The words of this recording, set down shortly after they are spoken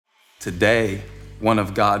Today, one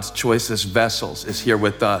of God's choicest vessels is here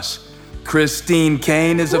with us.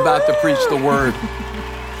 Caine is about to preach the word.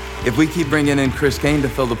 If we keep bringing in Caine to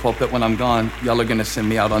fill the pulpit when I'm gone, y'all are gonna send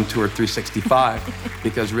me out on tour 365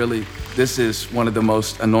 because really, this is one of the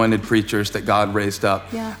most anointed preachers that God raised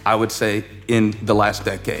up, I would say, in the last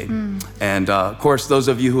decade. And of course, those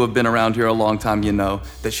of you who have been around here a long time, you know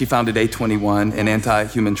that she founded A21, an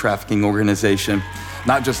anti-human trafficking organization,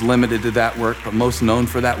 not just limited to that work, but most known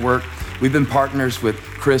for that work. We've been partners with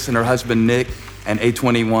Chris and her husband, Nick, and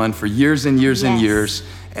A21 for years and years and years.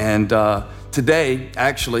 And today,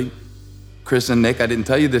 actually, Chris and Nick, I didn't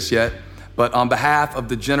tell you this yet, but on behalf of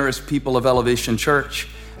the generous people of Elevation Church,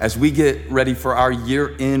 as we get ready for our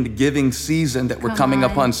year-end giving season that we're coming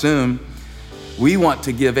up on soon, we want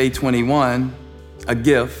to give A21 a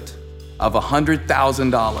gift of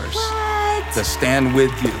 $100,000 to stand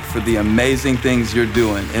with you for the amazing things you're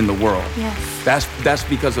doing in the world. That's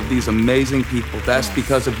because of these amazing people. That's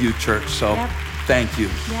because of you, church. So thank you.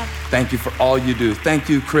 Thank you for all you do. Thank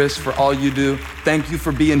you, Chris, for all you do. Thank you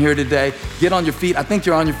for being here today. Get on your feet. I think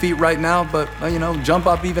you're on your feet right now, but jump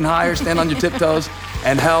up even higher, stand on your tiptoes,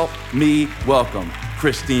 and help me welcome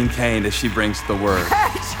Caine as she brings the word.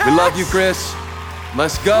 We love you, Chris.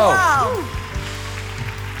 Let's go. Wow.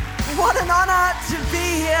 What an honor to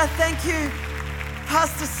be here. Thank you,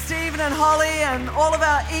 Pastor Stephen and Holly and all of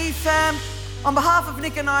our E-fam. On behalf of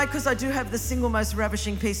Nick and I, because I do have the single most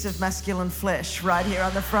ravishing piece of masculine flesh right here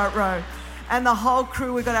on the front row, and the whole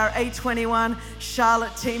crew, we've got our A21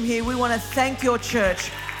 Charlotte team here. We want to thank your church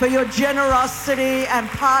for your generosity and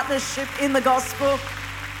partnership in the gospel.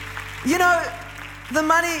 You know, the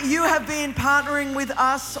money, you have been partnering with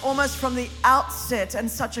us almost from the outset, and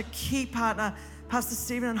such a key partner, Pastor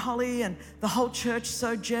Stephen and Holly and the whole church,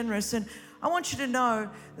 so generous. And I want you to know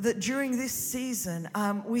that during this season,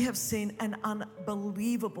 we have seen an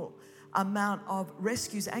unbelievable amount of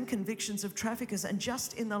rescues and convictions of traffickers. And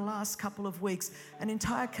just in the last couple of weeks, an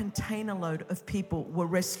entire container load of people were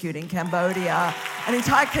rescued in Cambodia. An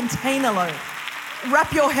entire container load.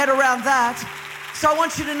 Wrap your head around that. So I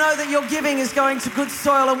want you to know that your giving is going to good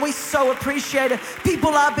soil, and we so appreciate it. People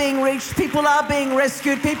are being reached, people are being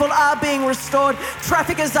rescued, people are being restored,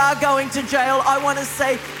 traffickers are going to jail. I want to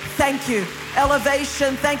say thank you,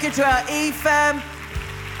 Elevation. Thank you to our E-fam.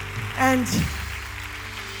 And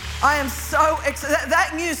I am so excited.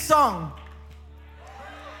 That new song,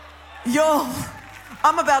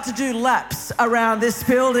 I'm about to do laps around this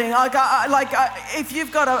building. If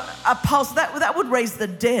you've got a pulse, that would raise the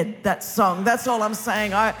dead, that song. That's all I'm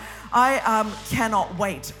saying. I cannot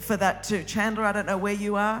wait for that too. Chandler, I don't know where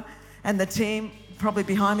you are, and the team, probably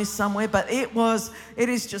behind me somewhere, but it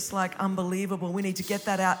is just like unbelievable. We need to get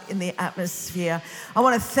that out in the atmosphere. I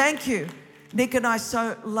want to thank you. Nick and I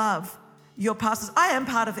so love your pastors. I am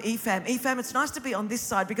part of E-fam. E-fam, it's nice to be on this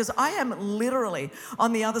side because I am literally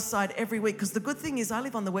on the other side every week, because the good thing is I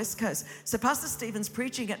live on the West Coast. So Pastor Stephen's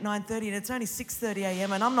preaching at 9:30 and it's only 6:30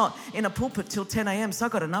 a.m. and I'm not in a pulpit till 10 a.m. So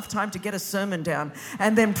I've got enough time to get a sermon down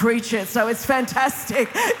and then preach it. So it's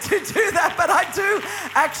fantastic to do that. But I do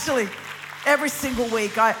actually, every single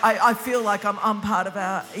week, I feel like I'm part of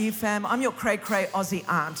our E-fam. I'm your cray-cray Aussie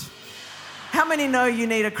aunt. How many know you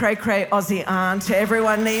need a cray-cray Aussie aunt?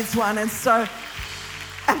 Everyone needs one. And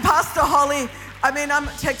Pastor Holly, I'm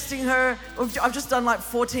texting her. I've just done like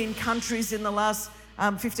 14 countries in the last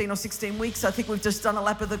 15 or 16 weeks. I think we've just done a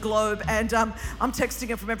lap of the globe. And I'm texting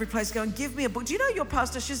her from every place going, give me a book. Do you know your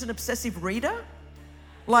pastor, she's an obsessive reader?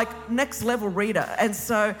 Like next level reader. And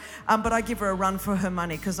so, but I give her a run for her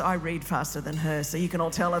money because I read faster than her, so you can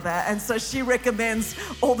all tell her that. And so she recommends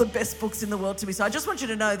all the best books in the world to me. So I just want you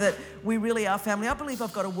to know that we really are family. I believe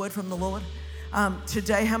I've got a word from the Lord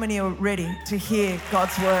today. How many are ready to hear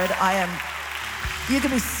God's word? I am. You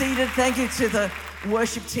can be seated. Thank you to the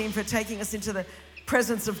worship team for taking us into the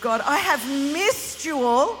presence of God. I have missed you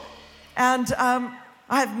all, and I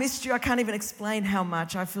have missed you. I can't even explain how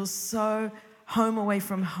much. I feel so home away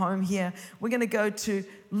from home here. We're going to go to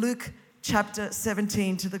Luke chapter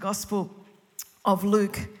 17, to the Gospel of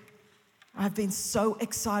Luke. I've been so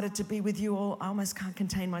excited to be with you all. I almost can't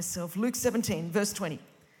contain myself. Luke 17, verse 20.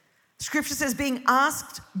 Scripture says, being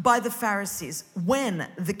asked by the Pharisees when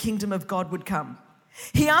the kingdom of God would come,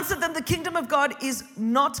 he answered them, the kingdom of God is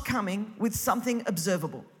not coming with something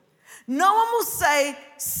observable. No one will say,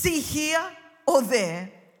 see here or there,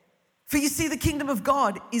 for you see, the kingdom of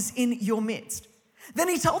God is in your midst. Then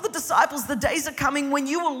he told the disciples, the days are coming when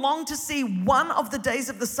you will long to see one of the days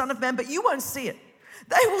of the Son of Man, but you won't see it.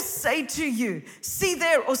 They will say to you, see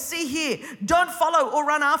there or see here, don't follow or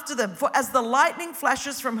run after them. For as the lightning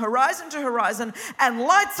flashes from horizon to horizon and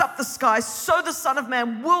lights up the sky, so the Son of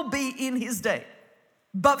Man will be in his day.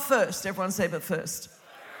 But first, everyone say, but first.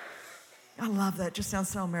 I love that. It just sounds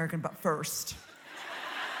so American, but first.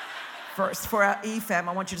 First. For our E-fam,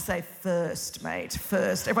 I want you to say first, mate.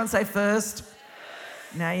 First. Everyone say first.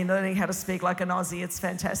 Now you're learning how to speak like an Aussie. It's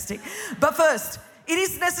fantastic. But first, it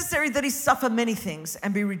is necessary that he suffer many things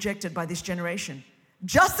and be rejected by this generation.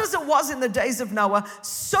 Just as it was in the days of Noah,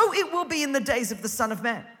 so it will be in the days of the Son of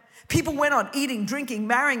Man. People went on eating, drinking,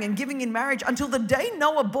 marrying, and giving in marriage until the day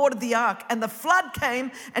Noah boarded the ark and the flood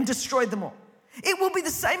came and destroyed them all. It will be the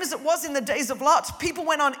same as it was in the days of Lot. People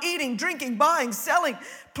went on eating, drinking, buying, selling,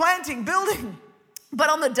 planting, building. But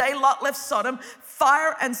on the day Lot left Sodom,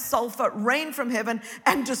 fire and sulfur rained from heaven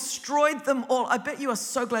and destroyed them all. I bet you are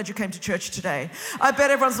so glad you came to church today. I bet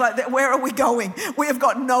everyone's like, where are we going? We have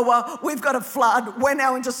got Noah, we've got a flood, we're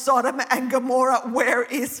now into Sodom and Gomorrah. Where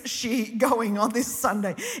is she going on this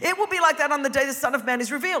Sunday? It will be like that on the day the Son of Man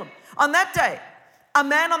is revealed. On that day, a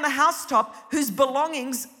man on the housetop whose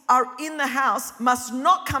belongings are in the house must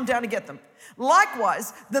not come down to get them.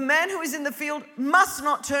 Likewise, the man who is in the field must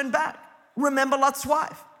not turn back. Remember Lot's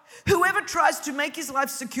wife. Whoever tries to make his life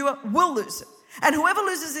secure will lose it, and whoever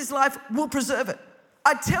loses his life will preserve it.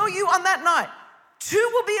 I tell you, on that night, two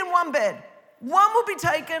will be in one bed. One will be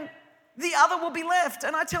taken, the other will be left.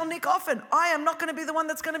 And I tell Nick often, I am not going to be the one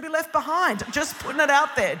that's going to be left behind. Just putting it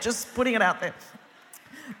out there, just putting it out there.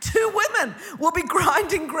 Two women will be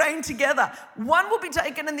grinding grain together. One will be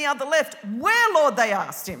taken and the other left. Where, Lord, they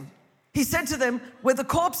asked him. He said to them, where the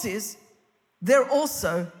corpse is, there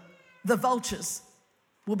also the vultures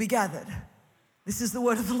will be gathered. This is the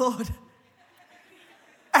word of the Lord.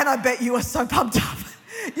 And I bet you are so pumped up.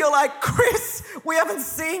 You're like, Chris, we haven't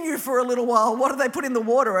seen you for a little while. What do they put in the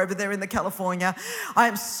water over there in the California? I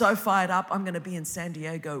am so fired up. I'm going to be in San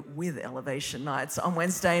Diego with Elevation Nights on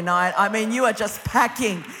Wednesday night. I mean, you are just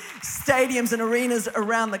packing stadiums and arenas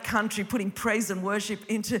around the country, putting praise and worship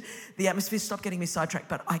into the atmosphere. Stop getting me sidetracked,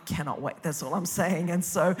 but I cannot wait. That's all I'm saying. And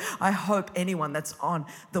so I hope anyone that's on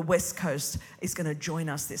the West Coast is going to join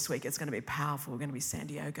us this week. It's going to be powerful. We're going to be San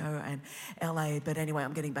Diego and LA. But anyway,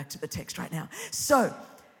 I'm getting back to the text right now. So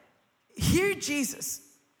here Jesus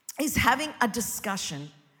is having a discussion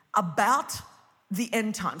about the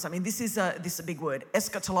end times. I mean, this is a big word,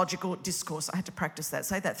 eschatological discourse. I had to practice that.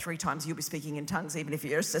 Say that 3 times, you'll be speaking in tongues, even if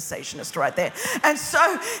you're a cessationist right there. And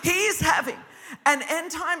so he is having an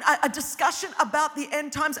end time, a discussion about the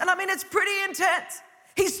end times. And I mean, it's pretty intense.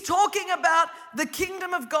 He's talking about the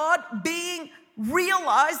kingdom of God being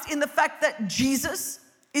realized in the fact that Jesus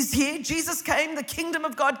is here. Jesus came, the kingdom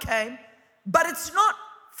of God came, but it's not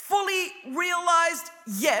fully realized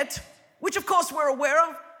yet, which of course we're aware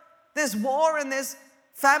of. There's war and there's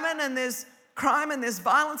famine and there's crime and there's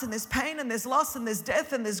violence and there's pain and there's loss and there's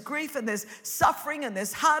death and there's grief and there's suffering and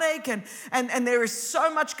there's heartache and there is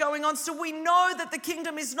so much going on. So we know that the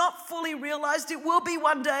kingdom is not fully realized. It will be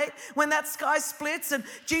one day when that sky splits and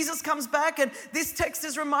Jesus comes back. And this text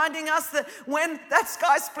is reminding us that when that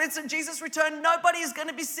sky splits and Jesus returns, nobody is going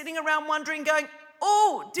to be sitting around wondering, going,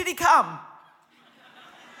 oh, did he come?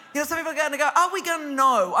 You know, some people are going to go, are we going to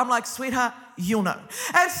know? I'm like, sweetheart, you'll know.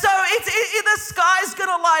 And so the sky's going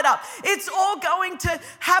to light up. It's all going to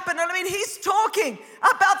happen. And I mean, he's talking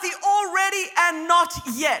about the already and not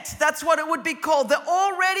yet. That's what it would be called. The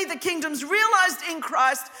already, the kingdom's realized in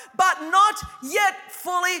Christ, but not yet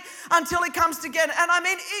fully until he comes again. And I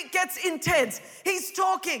mean, it gets intense. He's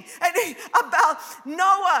talking about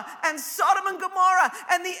Noah and Sodom and Gomorrah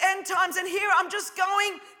and the end times. And here I'm just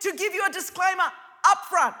going to give you a disclaimer up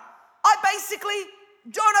front. I basically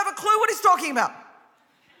don't have a clue what he's talking about.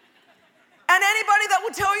 And anybody that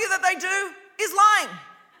will tell you that they do is lying.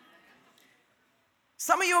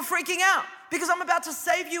 Some of you are freaking out because I'm about to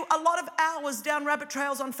save you a lot of hours down rabbit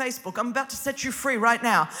trails on Facebook. I'm about to set you free right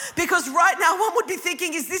now. Because right now one would be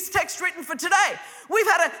thinking, is this text written for today?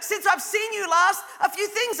 Since I've seen you last, a few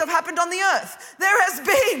things have happened on the earth. There has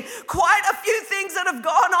been quite a few things that have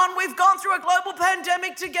gone on. We've gone through a global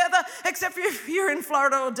pandemic together, except for if you're in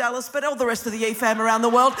Florida or Dallas, but all the rest of the E-fam around the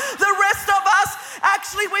world. The rest of us,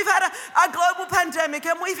 actually, we've had a global pandemic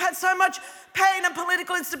and we've had so much pain and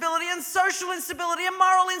political instability and social instability and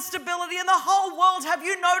moral instability, and the whole world, have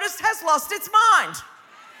you noticed, has lost its mind.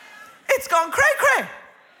 It's gone cray-cray.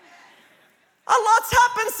 A lot's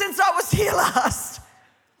happened since I was here last.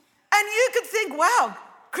 And you could think, wow,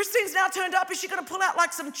 Christine's now turned up. Is she going to pull out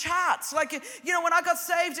like some charts? Like, you know, when I got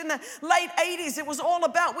saved in the late 80s, it was all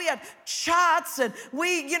about, we had charts and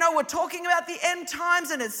we, you know, were talking about the end times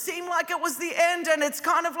and it seemed like it was the end and it's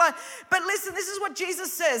kind of like, but listen, this is what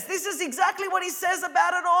Jesus says. This is exactly what he says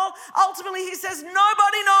about it all. Ultimately, he says,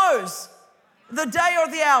 nobody knows the day or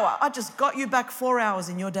the hour. I just got you back 4 hours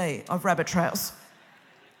in your day of rabbit trails.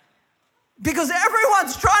 Because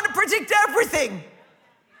everyone's trying to predict everything.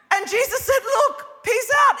 And Jesus said, look,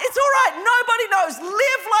 peace out. It's all right. Nobody knows.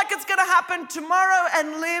 Live like it's going to happen tomorrow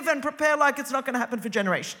and live and prepare like it's not going to happen for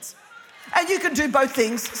generations. And you can do both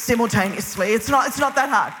things simultaneously. It's not that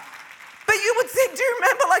hard. But you would think, do you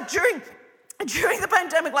remember like during the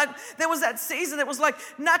pandemic, like there was that season, it was like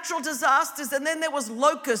natural disasters and then there was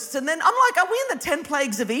locusts. And then I'm like, are we in the 10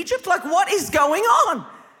 plagues of Egypt? Like what is going on?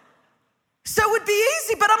 So it would be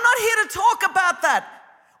easy, but I'm not here to talk about that.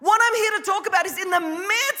 What I'm here to talk about is in the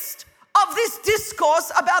midst of this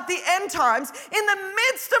discourse about the end times, in the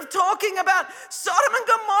midst of talking about Sodom and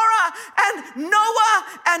Gomorrah and Noah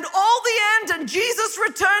and all the end and Jesus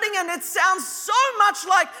returning, and it sounds so much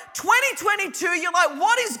like 2022. You're like,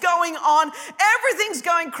 what is going on? Everything's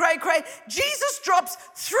going cray-cray. Jesus drops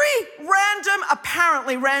 3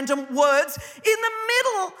 apparently random words in the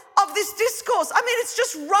middle of this discourse. I mean, it's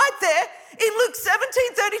just right there in Luke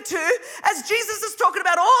 17:32, as Jesus is talking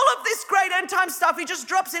about all of this great end time stuff, he just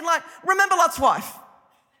drops in like, remember Lot's wife.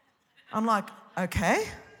 I'm like, okay.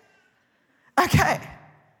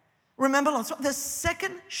 Remember Lot's wife. The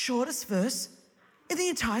second shortest verse in the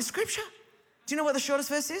entire scripture. Do you know what the shortest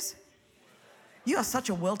verse is? You are such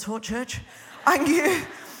a well-taught church. I knew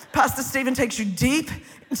Pastor Stephen takes you deep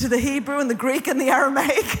into the Hebrew and the Greek and the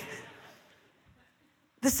Aramaic.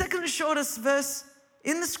 The second shortest verse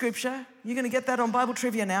in the scripture, you're going to get that on Bible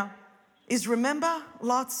Trivia now, is remember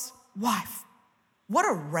Lot's wife. What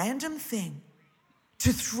a random thing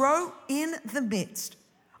to throw in the midst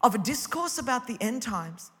of a discourse about the end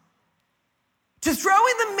times, to throw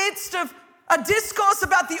in the midst of a discourse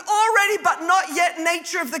about the already but not yet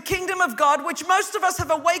nature of the kingdom of God, which most of us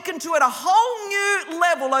have awakened to at a whole new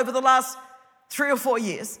level over the last 3 or 4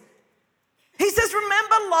 years. He says,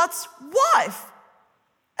 remember Lot's wife.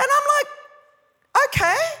 And I'm like,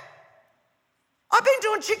 okay. I've been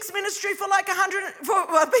doing chicks ministry for like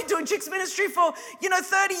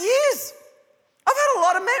 30 years. I've had a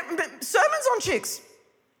lot of sermons on chicks.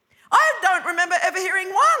 I don't remember ever hearing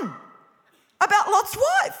one about Lot's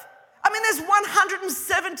wife. I mean, there's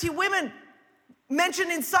 170 women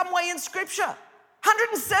mentioned in some way in scripture.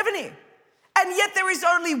 170. And yet there is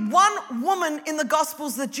only one woman in the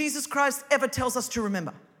Gospels that Jesus Christ ever tells us to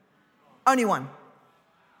remember. Only one.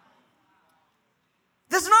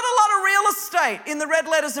 There's not a lot of real estate in the red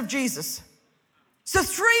letters of Jesus. So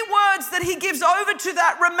 3 words that he gives over to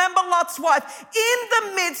that, remember Lot's wife, in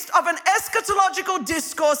the midst of an eschatological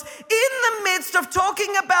discourse, in the midst of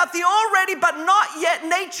talking about the already but not yet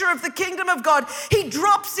nature of the kingdom of God, he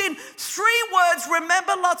drops in 3 words,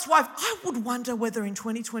 remember Lot's wife. I would wonder whether in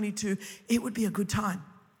 2022 it would be a good time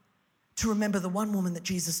to remember the one woman that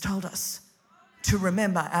Jesus told us to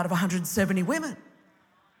remember out of 170 women.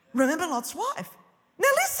 Remember Lot's wife.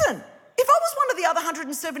 Now listen, if I was one of the other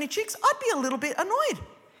 170 chicks, I'd be a little bit annoyed.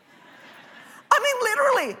 I mean,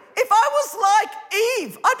 literally, if I was like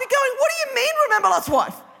Eve, I'd be going, what do you mean remember Lot's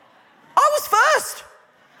wife? I was first.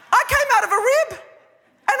 I came out of a rib,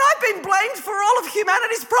 and I've been blamed for all of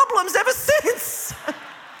humanity's problems ever since.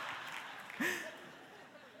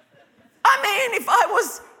 I mean,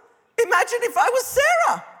 imagine if I was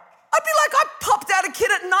Sarah. I'd be like, I popped out a kid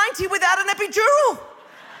at 90 without an epidural.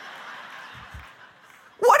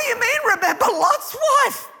 What do you mean, remember Lot's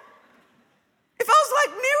wife? If I was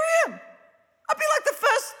like Miriam, I'd be like the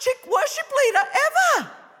first chick worship leader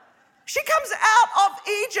ever. She comes out of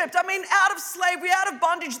Egypt, out of slavery, out of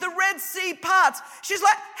bondage, the Red Sea parts. She's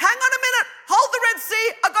like, hang on a minute, hold the Red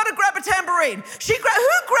Sea, I gotta grab a tambourine.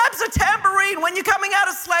 Who grabs a tambourine when you're coming out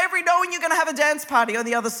of slavery knowing you're gonna have a dance party on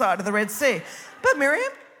the other side of the Red Sea? But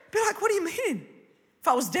Miriam, be like, what do you mean? If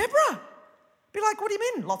I was Deborah, be like, what do you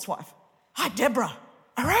mean, Lot's wife? Hi, Deborah.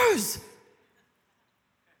 Arose.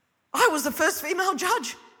 I was the first female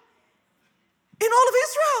judge in all of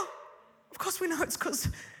Israel. Of course, we know it's because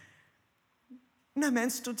no man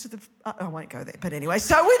stood to the... I won't go there, but anyway,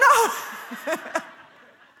 so we know.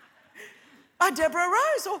 Deborah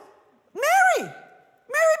arose, or Mary.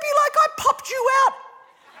 Mary be like, I popped you out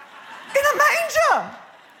in a manger.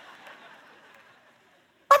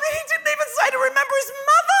 I mean, he didn't even say to remember his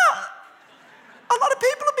mother. A lot of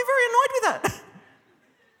people would be very annoyed with that.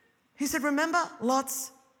 He said, remember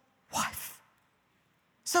Lot's wife.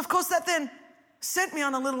 So, of course, that then sent me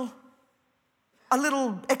on a little a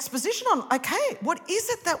little exposition on, okay, what is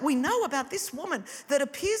it that we know about this woman that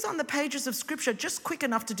appears on the pages of Scripture just quick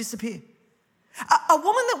enough to disappear? A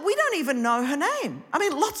woman that we don't even know her name. I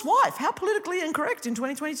mean, Lot's wife. How politically incorrect in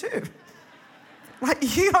 2022. Like,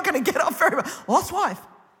 you're not going to get off very well. Lot's wife.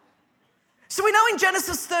 So we know in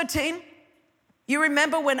Genesis 13, you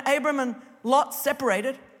remember when Abram and Lot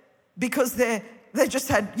separated because they just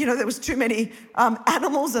had, there was too many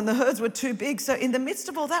animals and the herds were too big. So in the midst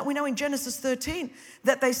of all that, we know in Genesis 13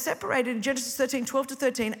 that they separated. In Genesis 13, 12 to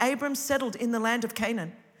 13, Abram settled in the land of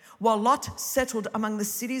Canaan, while Lot settled among the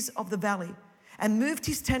cities of the valley and moved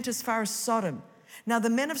his tent as far as Sodom. Now the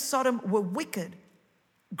men of Sodom were wicked,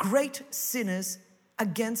 great sinners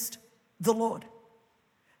against the Lord.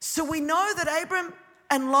 So we know that Abram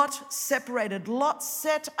and Lot separated. Lot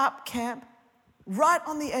set up camp right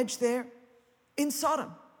on the edge there in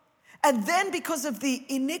Sodom. And then because of the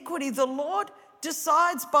iniquity, the Lord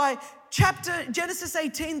decides by Genesis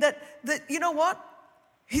 18 that you know what?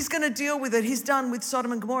 He's going to deal with it. He's done with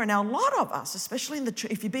Sodom and Gomorrah. Now, a lot of us, especially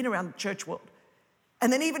if you've been around the church world,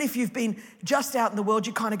 and then even if you've been just out in the world,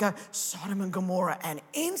 you kind of go, Sodom and Gomorrah. And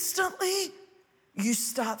instantly you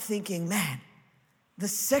start thinking, man, the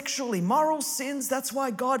sexual immoral sins, that's why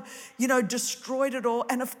God, destroyed it all.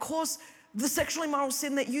 And of course, the sexual immoral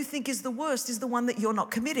sin that you think is the worst is the one that you're not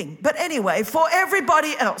committing. But anyway, for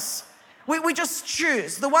everybody else, we just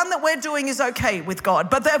choose. The one that we're doing is okay with God,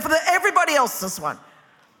 but for everybody else, this one.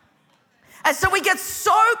 And so we get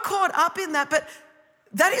so caught up in that, but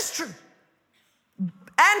that is true.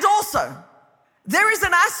 And also, there is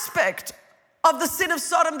an aspect of the sin of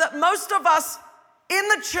Sodom that most of us in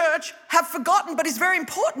the church have forgotten, but is very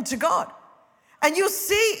important to God. And you'll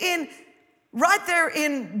see right there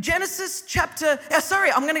in Genesis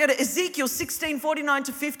I'm going to go to Ezekiel 16, 49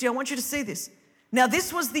 to 50. I want you to see this. Now,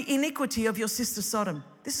 this was the iniquity of your sister Sodom.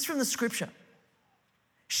 This is from the Scripture.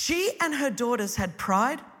 She and her daughters had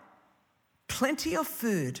pride, plenty of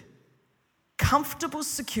food, comfortable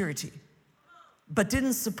security, but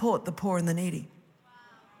didn't support the poor and the needy.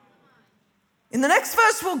 In the next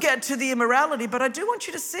verse, we'll get to the immorality, but I do want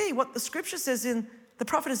you to see what the Scripture says the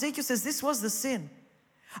prophet Ezekiel says this was the sin.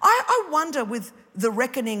 I wonder with the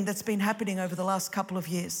reckoning that's been happening over the last couple of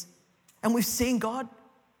years, and we've seen God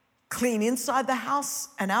clean inside the house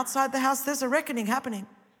and outside the house, there's a reckoning happening.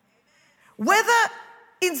 Whether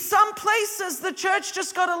in some places the church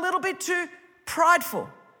just got a little bit too prideful,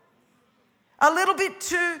 a little bit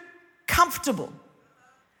too comfortable,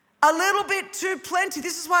 a little bit too plenty.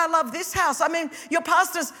 This is why I love this house. I mean, your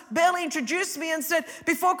pastors barely introduced me and said,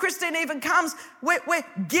 before Christine even comes, we're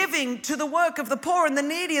giving to the work of the poor and the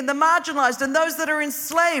needy and the marginalized and those that are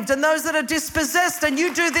enslaved and those that are dispossessed. And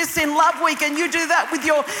you do this in Love Week and you do that with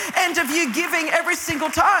your end of year giving every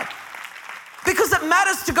single time because it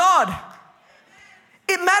matters to God.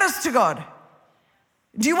 It matters to God.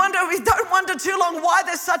 Don't wonder too long why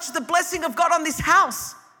there's such the blessing of God on this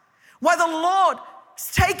house. Why the Lord is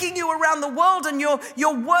taking you around the world and your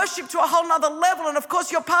worship to a whole nother level. And of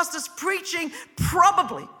course, your pastor's preaching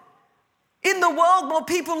probably in the world, more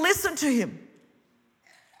people listen to him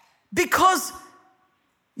because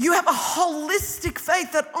you have a holistic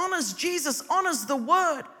faith that honors Jesus, honors the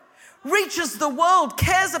word, reaches the world,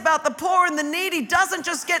 cares about the poor and the needy, doesn't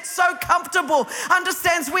just get so comfortable,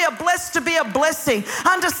 understands we are blessed to be a blessing,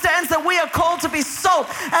 understands that we are called to be salt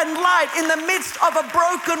and light in the midst of a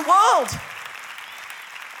broken world.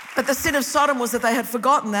 But the sin of Sodom was that they had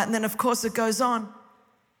forgotten that. And then, of course, it goes on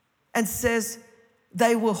and says,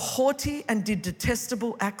 they were haughty and did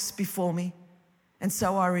detestable acts before me. And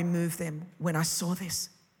so I removed them when I saw this.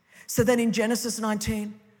 So then in Genesis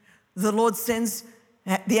 19, the Lord sends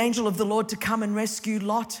the angel of the Lord to come and rescue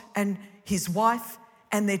Lot and his wife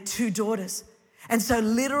and their two daughters. And so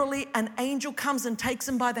literally an angel comes and takes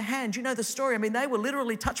them by the hand. You know the story. I mean, they were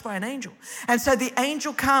literally touched by an angel. And so the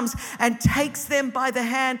angel comes and takes them by the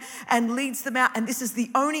hand and leads them out. And this is the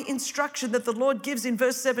only instruction that the Lord gives in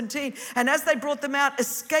verse 17. And as they brought them out,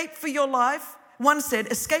 escape for your life. One said,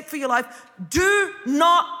 escape for your life. Do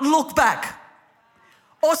not look back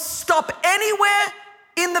or stop anywhere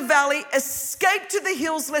in the valley. Escape to the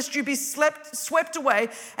hills lest you be swept away.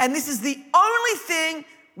 And this is the only thing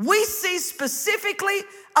we see specifically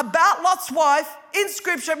about Lot's wife in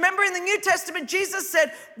Scripture. Remember in the New Testament, Jesus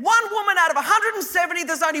said, one woman out of 170,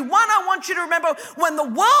 there's only one I want you to remember. When the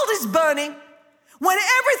world is burning, when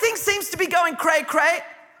everything seems to be going cray-cray,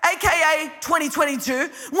 AKA 2022,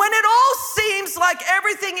 when it all seems like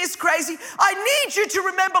everything is crazy, I need you to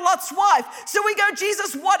remember Lot's wife. So we go,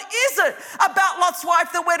 Jesus, what is it about Lot's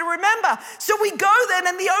wife that we're to remember? So we go then,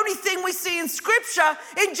 and the only thing we see in Scripture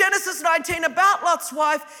in Genesis 19 about Lot's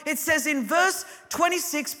wife, it says in verse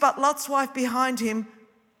 26, but Lot's wife behind him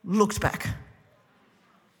looked back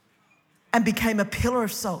and became a pillar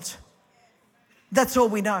of salt. That's all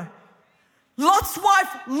we know. Lot's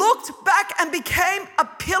wife looked back and became a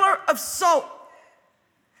pillar of salt.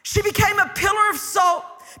 She became a pillar of salt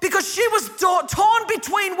because she was torn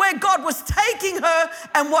between where God was taking her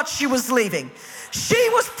and what she was leaving. She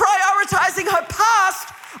was prioritizing her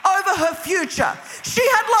past over her future. She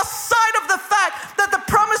had lost sight of the fact that the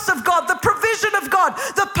promise of God, the provision of God,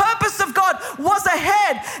 the purpose of God was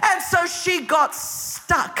ahead. And so she got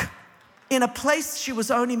stuck in a place she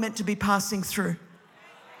was only meant to be passing through.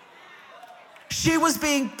 She was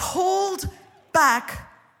being pulled back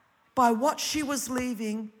by what she was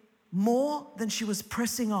leaving more than she was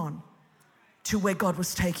pressing on to where God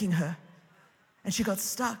was taking her. And she got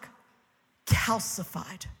stuck,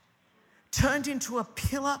 calcified, turned into a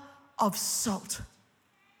pillar of salt.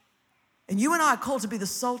 And you and I are called to be the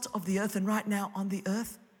salt of the earth. And right now on the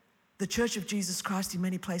earth, the Church of Jesus Christ in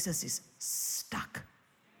many places is stuck.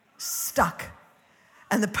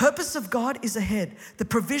 And the purpose of God is ahead. The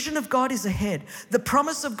provision of God is ahead. The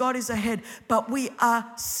promise of God is ahead. But we are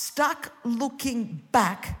stuck looking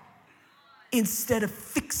back instead of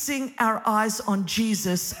fixing our eyes on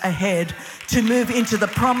Jesus ahead to move into the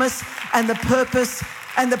promise and the purpose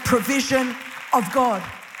and the provision of God.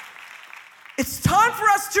 It's time for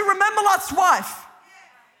us to remember Lot's wife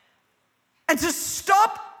and to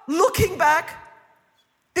stop looking back,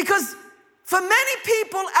 because for many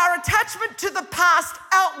people, our attachment to the past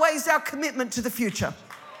outweighs our commitment to the future.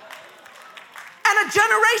 And a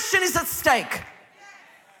generation is at stake.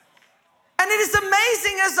 And it is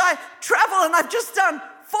amazing as I travel, and I've just done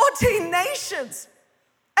 14 nations,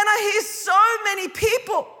 and I hear so many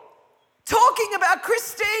people talking about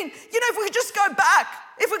Christine. You know, if we could just go back,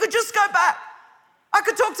 I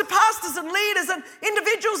could talk to pastors and leaders and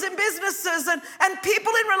individuals in businesses and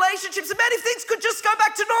people in relationships, and man, if things could just go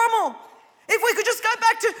back to normal. If we could just go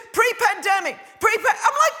back to pre-pandemic,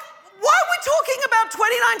 I'm like, why are we talking about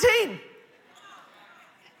 2019?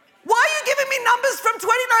 Why are you giving me numbers from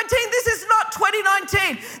 2019? This is not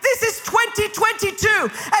 2019. This is 2022.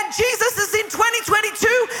 And Jesus is in 2022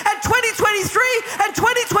 and 2023 and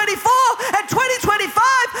 2024 and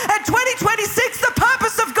 2025 and 2026. The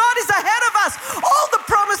purpose of God is ahead of us. All the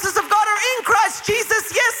promises of God are in Christ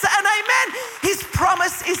Jesus. Yes and amen. His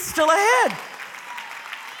promise is still ahead.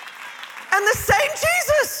 And the same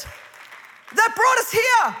Jesus that brought us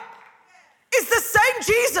here is the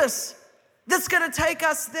same Jesus that's going to take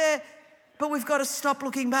us there. But we've got to stop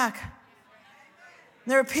looking back.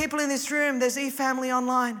 There are people in this room, there's eFamily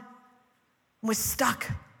online, and we're stuck.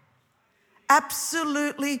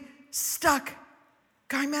 Absolutely stuck.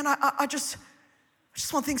 Going, man, I just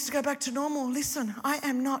want things to go back to normal. Listen, I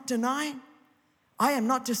am not denying. I am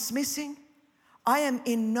not dismissing. I am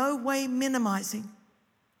in no way minimizing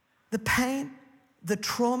the pain, the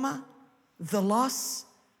trauma, the loss,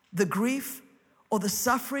 the grief, or the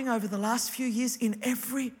suffering over the last few years in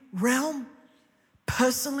every realm,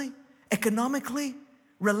 personally, economically,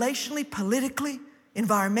 relationally, politically,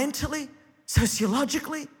 environmentally,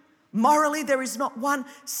 sociologically, morally. There is not one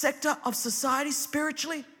sector of society,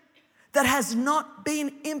 spiritually, that has not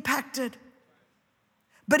been impacted.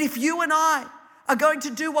 But if you and I are going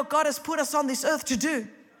to do what God has put us on this earth to do,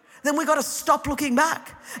 then we've got to stop looking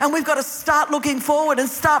back and we've got to start looking forward and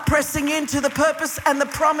start pressing into the purpose and the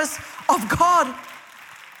promise of God.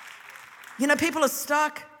 You know, people are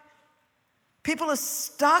stuck. People are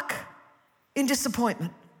stuck in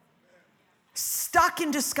disappointment, stuck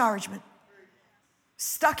in discouragement,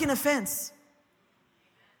 stuck in offense,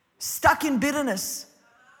 stuck in bitterness,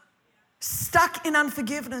 stuck in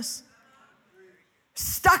unforgiveness,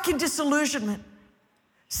 stuck in disillusionment,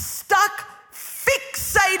 stuck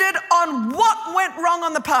fixated on what went wrong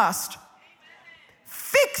on the past,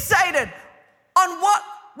 fixated on what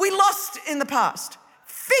we lost in the past,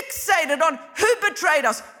 fixated on who betrayed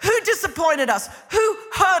us, who disappointed us, who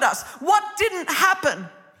hurt us, what didn't happen,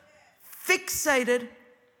 fixated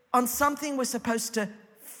on something we're supposed to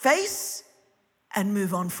face and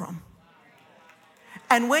move on from.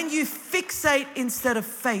 And when you fixate instead of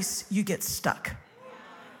face, you get stuck.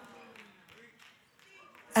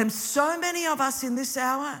 And so many of us in this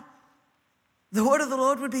hour, the word of the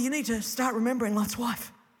Lord would be, you need to start remembering Lot's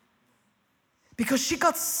wife. Because she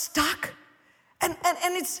got stuck. And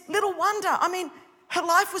it's little wonder. I mean, her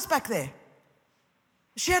life was back there.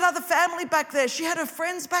 She had other family back there. She had her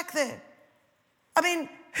friends back there. I mean,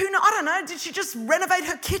 I don't know. Did she just renovate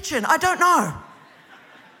her kitchen? I don't know.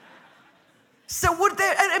 So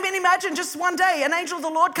imagine just one day an angel of the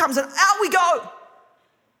Lord comes and out we go.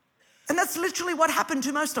 And that's literally what happened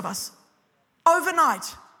to most of us.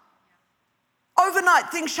 Overnight,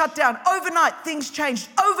 things shut down. Overnight, things changed.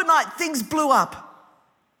 Overnight, things blew up.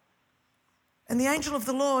 And the angel of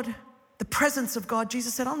the Lord, the presence of God,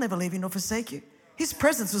 Jesus said, I'll never leave you nor forsake you. His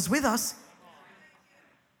presence was with us.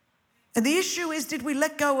 And the issue is, did we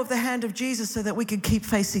let go of the hand of Jesus so that we could keep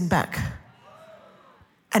facing back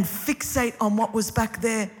and fixate on what was back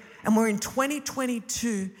there? And we're in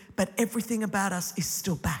 2022, but everything about us is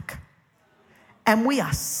still back. And we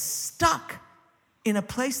are stuck in a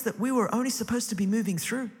place that we were only supposed to be moving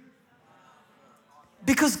through.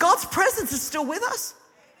 Because God's presence is still with us.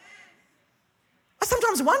 I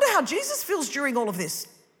sometimes wonder how Jesus feels during all of this.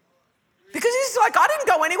 Because he's like, I didn't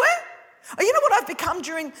go anywhere. You know what I've become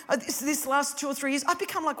during this last 2 or 3 years? I've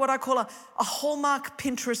become like what I call a Hallmark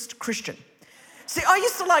Pinterest Christian. See, I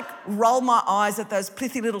used to like roll my eyes at those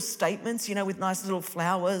pithy little statements, with nice little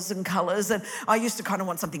flowers and colors. And I used to kind of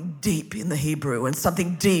want something deep in the Hebrew and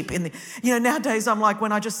something deep in the, nowadays I'm like,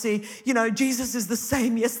 when I just see, Jesus is the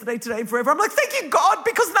same yesterday, today, and forever. I'm like, thank you, God,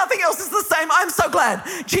 because nothing else is the same. I'm so glad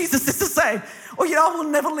Jesus is the same. Or, I will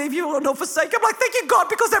never leave you or nor forsake you. I'm like, thank you, God,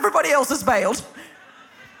 because everybody else has bailed.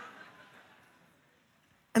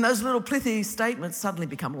 And those little pithy statements suddenly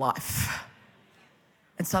become life.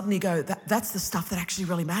 And suddenly you go, that's the stuff that actually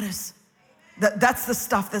really matters. That's the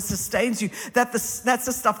stuff that sustains you. That's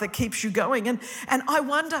the stuff that keeps you going. And I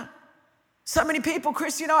wonder, so many people,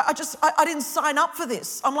 Chris, I didn't sign up for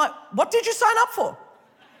this. I'm like, what did you sign up for?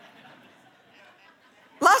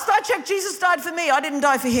 Last I checked, Jesus died for me. I didn't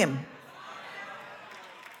die for him.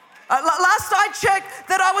 Last I checked,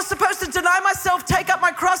 that I was supposed to deny myself, take up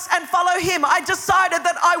my cross and follow him. I decided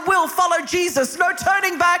that I will follow Jesus. No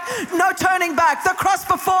turning back, no turning back. The cross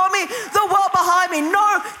before me, the world behind me.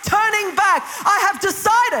 No turning back. I have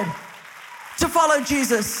decided to follow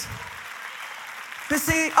Jesus. But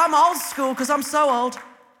see, I'm old school because I'm so old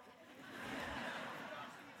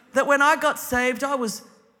that when I got saved, I was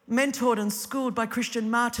mentored and schooled by Christian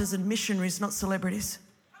martyrs and missionaries, not celebrities.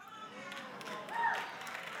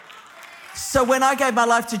 So when I gave my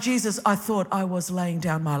life to Jesus, I thought I was laying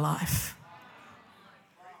down my life.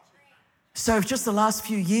 So if just the last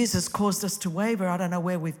few years has caused us to waver, I don't know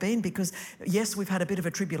where we've been, because yes, we've had a bit of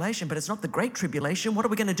a tribulation, but it's not the great tribulation. What are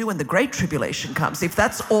we going to do when the great tribulation comes, if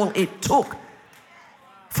that's all it took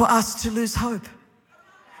for us to lose hope?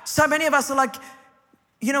 So many of us are like,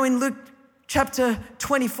 in Luke chapter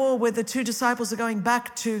 24, where the 2 disciples are going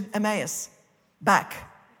back to Emmaus, back.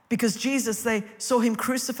 Because Jesus, they saw him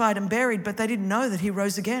crucified and buried, but they didn't know that he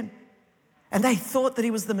rose again. And they thought that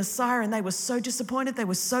he was the Messiah, and they were so disappointed. They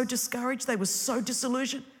were so discouraged. They were so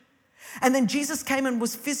disillusioned. And then Jesus came and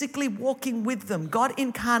was physically walking with them, God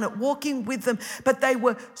incarnate, walking with them. But they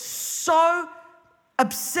were so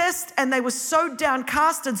obsessed and they were so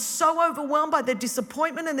downcast and so overwhelmed by their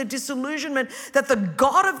disappointment and their disillusionment that the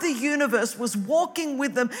God of the universe was walking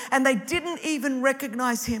with them, and they didn't even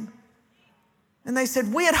recognize him. And they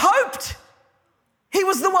said, we had hoped he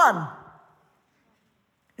was the one.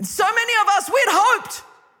 And so many of us, we had hoped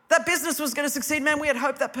that business was going to succeed. Man, we had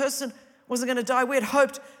hoped that person wasn't going to die. We had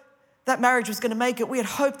hoped that marriage was going to make it. We had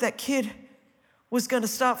hoped that kid was going to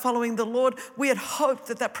start following the Lord. We had hoped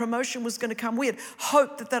that that promotion was going to come. We had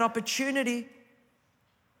hoped that that opportunity.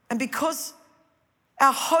 And because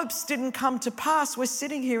our hopes didn't come to pass, we're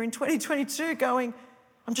sitting here in 2022 going,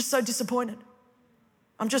 I'm just so disappointed.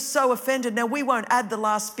 I'm just so offended. Now, we won't add the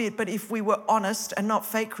last bit, but if we were honest and not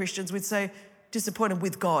fake Christians, we'd say, disappointed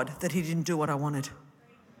with God that he didn't do what I wanted.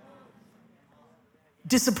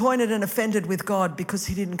 Disappointed and offended with God because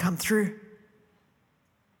he didn't come through.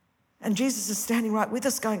 And Jesus is standing right with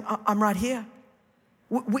us going, I'm right here.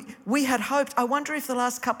 We had hoped. I wonder if the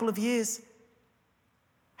last couple of years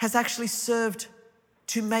has actually served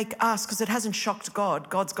to make us, because it hasn't shocked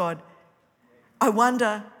God. God's God. I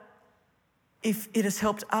wonder if it has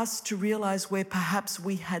helped us to realize where perhaps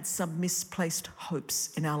we had some misplaced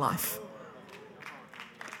hopes in our life.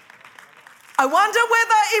 I wonder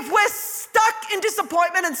whether if we're stuck in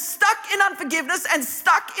disappointment and stuck in unforgiveness and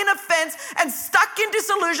stuck in offense and stuck in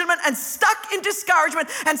disillusionment and stuck in discouragement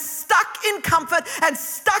and stuck in comfort and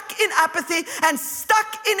stuck in apathy and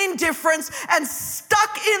stuck in indifference and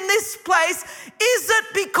stuck in this place, is it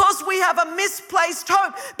because we have a misplaced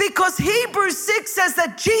hope? Because Hebrews 6 says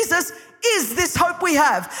that Jesus is this hope we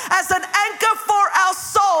have as an anchor for our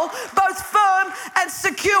soul, both firm and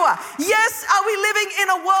secure. secure. Yes, are we living in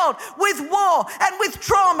a world with war and with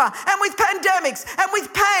trauma and with pandemics and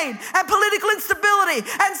with pain and political instability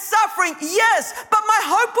and suffering? Yes, but my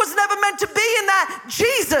hope was never meant to be in that.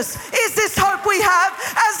 Jesus is this hope we have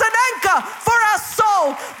as an anchor for our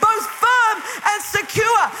soul, both firm and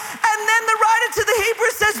secure. And then the writer to the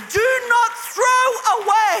Hebrews says, do not throw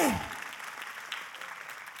away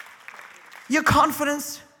your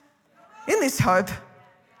confidence in this hope,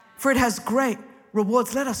 for it has great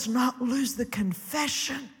rewards. Let us not lose the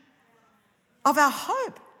confession of our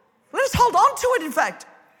hope. Let us hold on to it, in fact,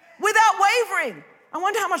 without wavering. I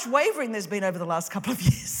wonder how much wavering there's been over the last couple of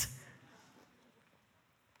years.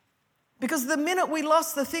 Because the minute we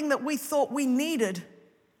lost the thing that we thought we needed,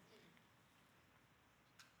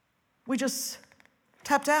 we just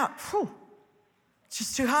tapped out. Whew. It's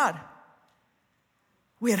just too hard.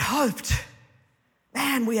 We had hoped.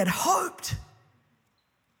 Man, we had hoped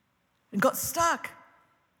and got stuck.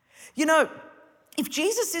 You know, if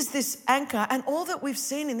Jesus is this anchor, and all that we've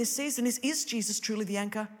seen in this season is Jesus truly the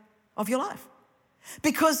anchor of your life?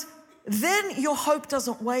 Because then your hope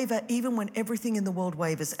doesn't waver even when everything in the world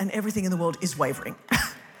wavers, and everything in the world is wavering.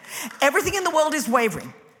 Everything in the world is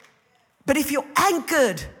wavering. But if you're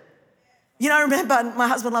anchored, you know, I remember my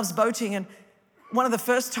husband loves boating, and one of the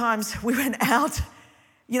first times we went out,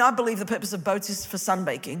 you know, I believe the purpose of boats is for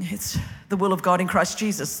sunbaking. It's the will of God in Christ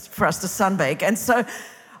Jesus for us to sunbake. And so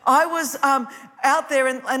I was out there,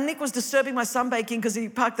 and Nick was disturbing my sunbaking because he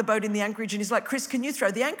parked the boat in the anchorage, and he's like, Chris, can you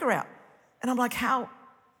throw the anchor out? And I'm like, how?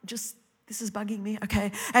 Just, this is bugging me,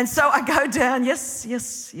 okay. And so I go down,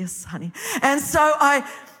 yes, honey. And so I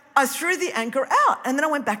threw the anchor out, and then I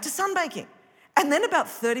went back to sunbaking. And then about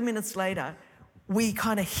 30 minutes later, we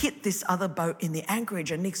kind of hit this other boat in the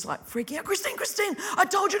anchorage, and Nick's like freaking out, Christine, I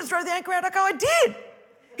told you to throw the anchor out. I go, I did.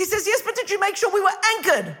 He says, yes, but did you make sure we were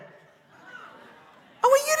anchored? Oh,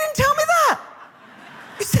 well, you didn't tell me that.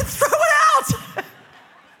 You said throw it out.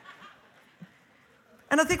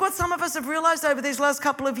 And I think what some of us have realized over these last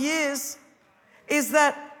couple of years is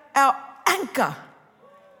that our anchor,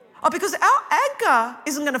 because our anchor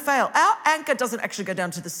isn't going to fail. Our anchor doesn't actually go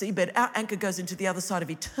down to the seabed. Our anchor goes into the other side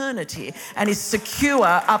of eternity and is secure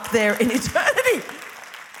up there in eternity.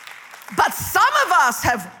 But some of us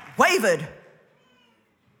have wavered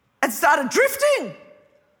and started drifting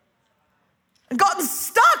and gotten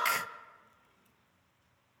stuck.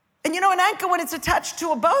 And you know, an anchor, when it's attached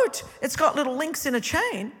to a boat, it's got little links in a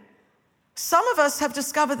chain. Some of us have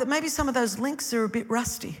discovered that maybe some of those links are a bit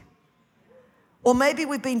rusty. Or maybe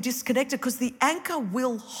we've been disconnected, because the anchor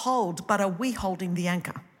will hold, but are we holding the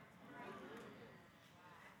anchor?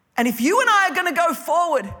 And if you and I are going to go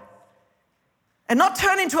forward and not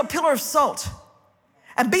turn into a pillar of salt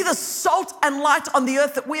and be the salt and light on the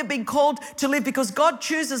earth that we have been called to live, because God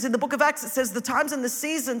chooses, in the book of Acts, it says the times and the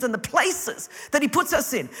seasons and the places that he puts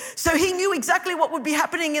us in. So he knew exactly what would be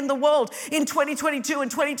happening in the world in 2022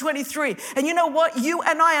 and 2023. And you know what? You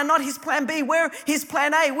and I are not his plan B. We're his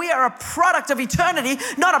plan A. We are a product of eternity,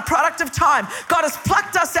 not a product of time. God has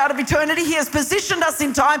plucked us out of eternity. He has positioned us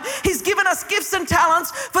in time. He's given us gifts and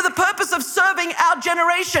talents for the purpose of serving our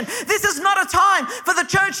generation. This is not a time for the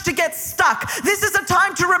church to get stuck. This is a time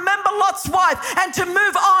to remember Lot's wife and to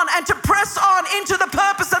move on and to press on into the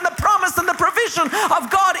purpose and the promise and the provision of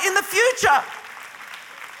God in the future.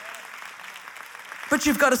 But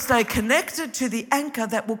you've got to stay connected to the anchor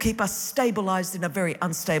that will keep us stabilized in a very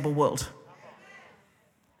unstable world.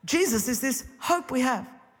 Jesus is this hope we have.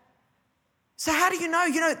 So how do you know?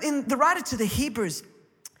 You know, in the writer to the Hebrews,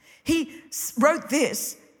 he wrote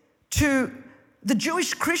this to the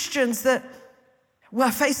Jewish Christians that were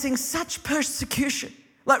facing such persecution,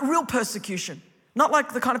 like real persecution, not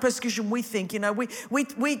like the kind of persecution we think, you know,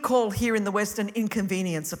 we call here in the West an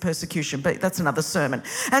inconvenience of persecution, but that's another sermon.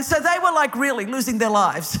 And so they were like really losing their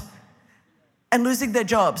lives and losing their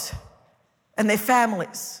jobs and their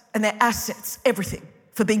families and their assets, everything,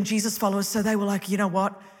 for being Jesus followers. So they were like, you know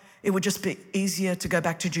what? It would just be easier to go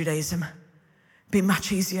back to Judaism, be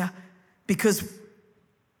much easier, because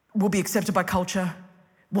we'll be accepted by culture.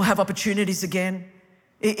 We'll have opportunities again.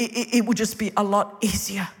 It will just be a lot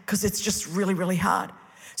easier because it's just really, really hard.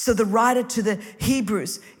 So the writer to the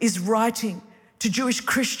Hebrews is writing to Jewish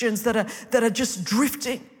Christians that are just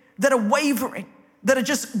drifting, that are wavering, that are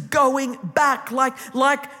just going back,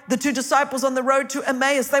 like the two disciples on the road to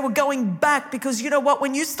Emmaus. They were going back because you know what?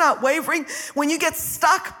 When you start wavering, when you get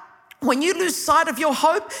stuck, when you lose sight of your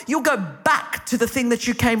hope, you'll go back to the thing that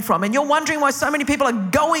you came from. And you're wondering why so many people are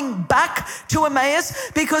going back to Emmaus,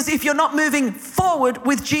 because if you're not moving forward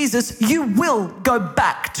with Jesus, you will go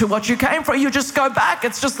back to what you came from. You just go back.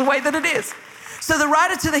 It's just the way that it is. So the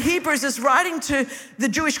writer to the Hebrews is writing to the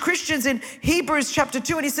Jewish Christians in Hebrews chapter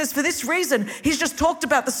 2, and he says, for this reason, he's just talked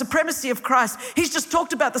about the supremacy of Christ. He's just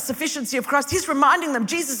talked about the sufficiency of Christ. He's reminding them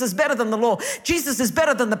Jesus is better than the law. Jesus is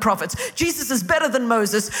better than the prophets. Jesus is better than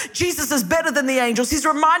Moses. Jesus is better than the angels. He's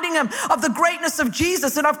reminding them of the greatness of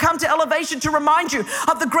Jesus. And I've come to Elevation to remind you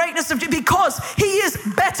of the greatness of Jesus because he is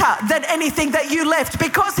better than anything that you left,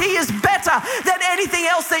 because he is better than anything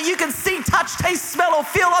else that you can see, touch, taste, smell, or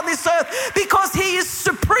feel on this earth, because he is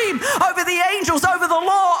supreme over the angels, over the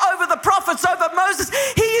law, over the prophets, over Moses.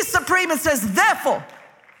 He is supreme and says, therefore,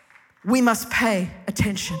 we must pay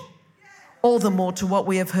attention all the more to what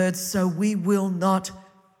we have heard so we will not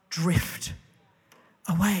drift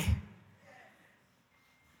away.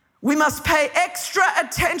 We must pay extra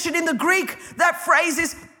attention. In the Greek, that phrase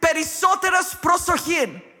is περισσότερος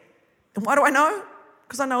προσοχήν. And why do I know?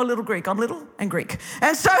 Because I know a little Greek. I'm little and Greek.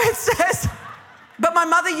 And so it says, but my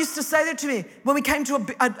mother used to say that to me when we came to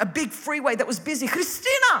a big freeway that was busy.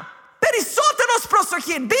 Christina, περισσότερος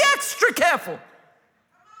προσοχήν. Be extra careful.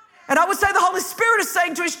 And I would say the Holy Spirit is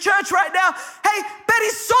saying to his church right now, hey,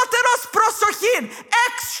 περισσότερος προσοχήν.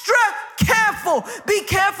 Extra careful. Be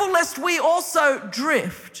careful lest we also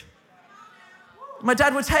drift. My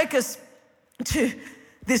dad would take us to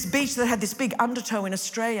this beach that had this big undertow in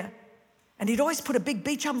Australia. And he'd always put a big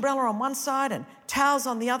beach umbrella on one side and towels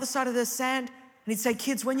on the other side of the sand. And he'd say,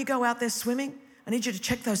 kids, when you go out there swimming, I need you to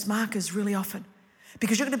check those markers really often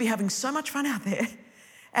because you're going to be having so much fun out there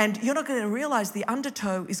and you're not going to realize the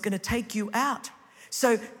undertow is going to take you out.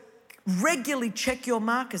 So regularly check your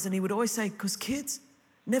markers. And he would always say, because kids,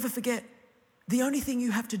 never forget, the only thing you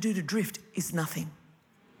have to do to drift is nothing.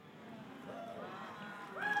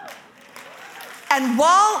 And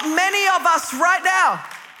while many of us right now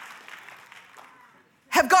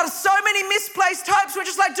have got so many misplaced hopes, we're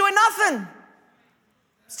just like doing nothing.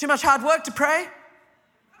 It's too much hard work to pray,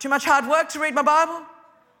 too much hard work to read my Bible,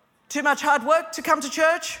 too much hard work to come to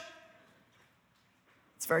church.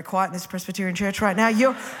 It's very quiet in this Presbyterian church right now.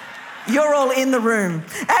 You're all in the room.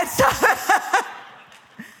 And so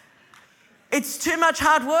it's too much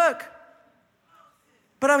hard work.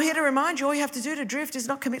 But I'm here to remind you, all you have to do to drift is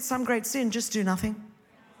not commit some great sin, just do nothing.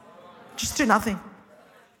 Just do nothing.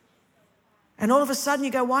 And all of a sudden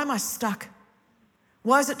you go, why am I stuck?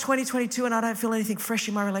 Why is it 2022 and I don't feel anything fresh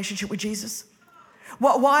in my relationship with Jesus?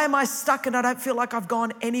 Why am I stuck and I don't feel like I've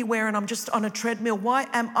gone anywhere and I'm just on a treadmill? Why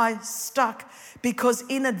am I stuck? Because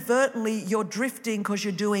inadvertently you're drifting because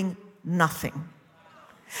you're doing nothing.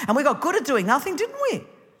 And we got good at doing nothing, didn't we?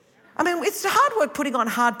 I mean, it's hard work putting on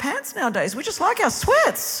hard pants nowadays. We just like our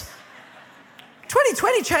sweats.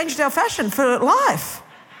 2020 changed our fashion for life.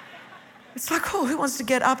 It's like, oh, who wants to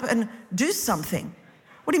get up and do something?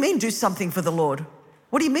 What do you mean do something for the Lord?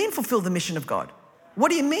 What do you mean fulfill the mission of God? What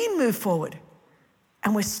do you mean move forward?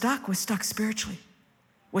 And we're stuck. We're stuck spiritually.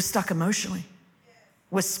 We're stuck emotionally.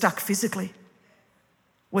 We're stuck physically.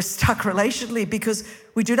 We're stuck relationally because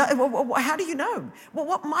we do not. How do you know? Well,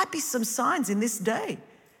 what might be some signs in this day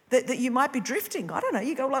that you might be drifting? I don't know.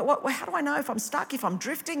 You go like, how do I know if I'm stuck, if I'm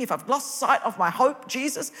drifting, if I've lost sight of my hope,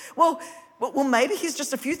 Jesus? Well, maybe here's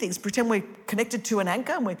just a few things. Pretend we're connected to an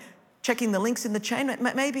anchor and we're checking the links in the chain.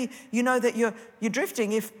 Maybe you know that you're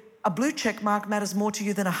drifting if a blue check mark matters more to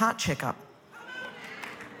you than a heart checkup.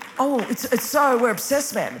 Oh, it's so, we're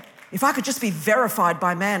obsessed, man. If I could just be verified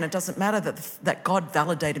by man, it doesn't matter that God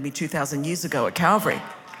validated me 2,000 years ago at Calvary.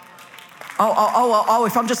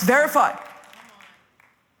 If I'm just verified.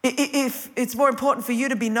 If it's more important for you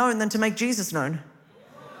to be known than to make Jesus known.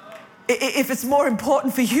 If it's more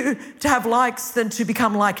important for you to have likes than to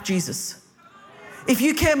become like Jesus. If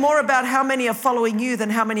you care more about how many are following you than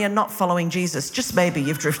how many are not following Jesus, just maybe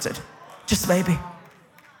you've drifted. Just maybe.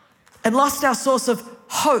 And lost our source of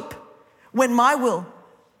hope when my will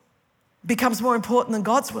becomes more important than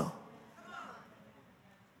God's will.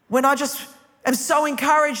 When I just am so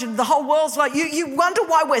encouraged and the whole world's like, you wonder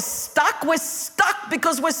why we're stuck? We're stuck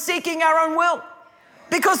because we're seeking our own will.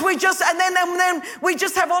 Because we just, and then we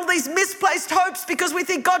just have all these misplaced hopes because we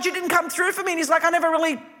think, God, you didn't come through for me. And he's like, I never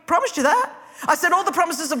really promised you that. I said, all the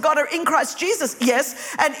promises of God are in Christ Jesus,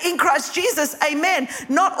 yes. And in Christ Jesus, amen.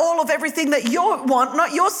 Not all of everything that you want,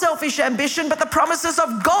 not your selfish ambition, but the promises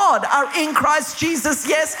of God are in Christ Jesus,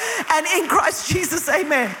 yes. And in Christ Jesus,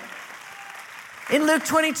 amen. In Luke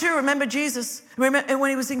 22, remember Jesus, when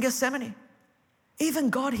he was in Gethsemane, even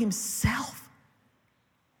God himself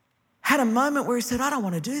had a moment where he said, I don't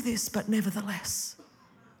want to do this, but nevertheless,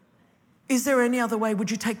 is there any other way?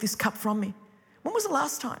 Would you take this cup from me? When was the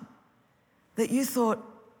last time that you thought,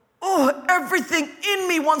 oh, everything in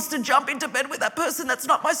me wants to jump into bed with that person that's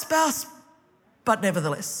not my spouse, but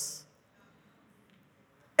nevertheless?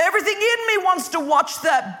 Everything in me wants to watch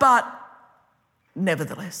that, but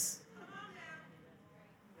nevertheless.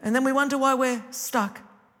 And then we wonder why we're stuck.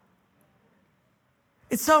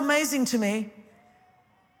 It's so amazing to me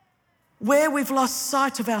where we've lost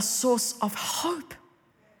sight of our source of hope.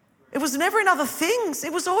 It was never in other things.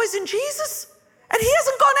 It was always in Jesus. And he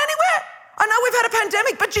hasn't gone anywhere. I know we've had a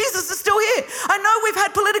pandemic, but Jesus is still here. I know we've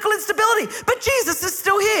had political instability, but Jesus is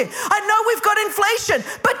still here. I know we've got inflation,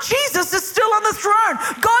 but Jesus is still on the throne.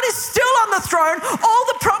 God is still on the throne. All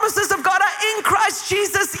the promises of God are in Christ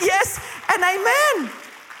Jesus, yes and amen.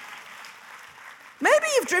 Maybe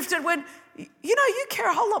you've drifted when, you care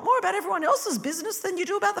a whole lot more about everyone else's business than you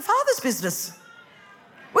do about the Father's business.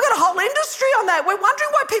 We've got a whole industry on that. We're wondering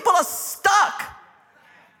why people are stuck.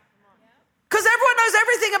 Because everyone knows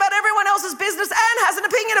everything about everyone else's business and has an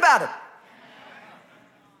opinion about it.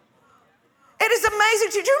 It is amazing.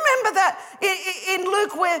 Do you remember that in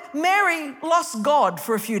Luke where Mary lost God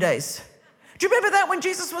for a few days? Do you remember that when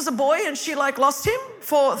Jesus was a boy and she lost him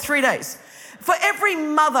for 3 days? For every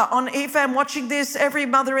mother on EFAM watching this, every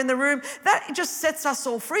mother in the room, that just sets us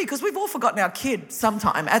all free because we've all forgotten our kid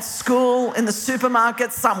sometime, at school, in the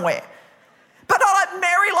supermarket, somewhere. But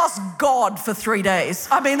Mary lost God for 3 days.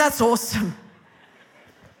 I mean, that's awesome.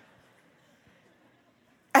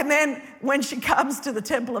 And then when she comes to the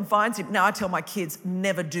temple and finds him, now I tell my kids,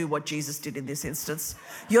 never do what Jesus did in this instance.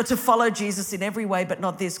 You're to follow Jesus in every way, but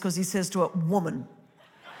not this, because he says to a woman.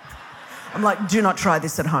 I'm like, do not try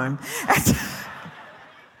this at home. And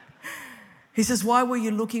he says, why were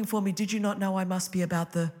you looking for me? Did you not know I must be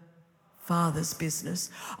about the Father's business?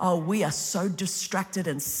 Oh, we are so distracted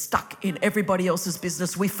and stuck in everybody else's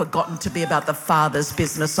business. We've forgotten to be about the Father's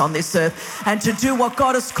business on this earth and to do what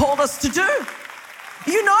God has called us to do.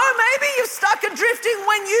 Maybe you're stuck and drifting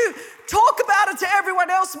when you talk about it to everyone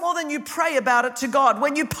else more than you pray about it to God,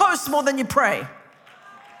 when you post more than you pray.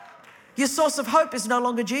 Your source of hope is no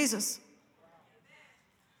longer Jesus.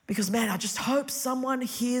 Because, man, I just hope someone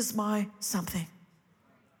hears my something.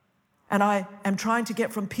 And I am trying to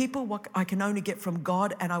get from people what I can only get from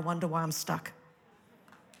God, and I wonder why I'm stuck.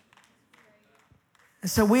 And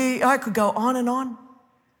so I could go on,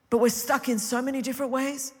 but we're stuck in so many different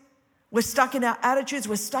ways. We're stuck in our attitudes.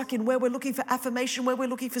 We're stuck in where we're looking for affirmation, where we're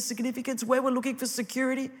looking for significance, where we're looking for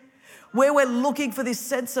security, where we're looking for this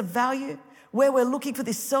sense of value, where we're looking for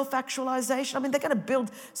this self-actualization. I mean, they're going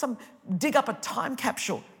to dig up a time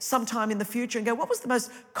capsule sometime in the future and go, what was the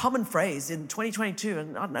most common phrase in 2022?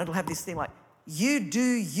 And I don't know, it'll have this thing like, you do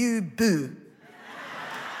you, boo.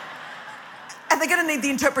 And they're going to need the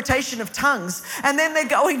interpretation of tongues. And then they're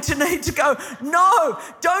going to need to go, no,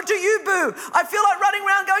 don't do you, boo. I feel like running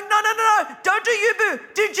around going, no, don't do you, boo.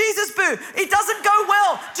 Do Jesus, boo. It doesn't go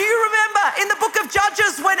well. Do you remember in the book of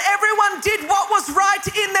Judges when everyone did what was right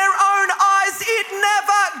in their own eyes? It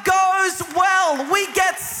never goes well. We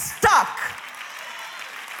get stuck.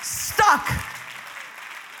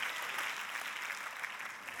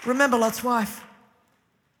 Remember Lot's wife.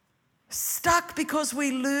 Stuck because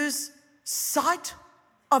we lose sight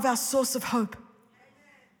of our source of hope.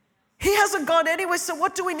 He hasn't gone anywhere, so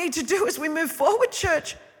what do we need to do as we move forward,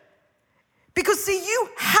 church? Because see, you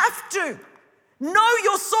have to know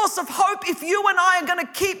your source of hope if you and I are going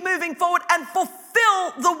to keep moving forward and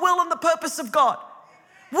fulfill the will and the purpose of God.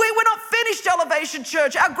 We were not finished, Elevation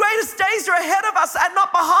Church. Our greatest days are ahead of us and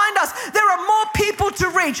not behind us. There are more people to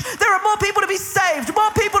reach. There are more people to be saved,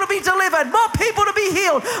 more people to be delivered, more people to be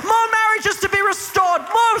healed, more marriages to be restored,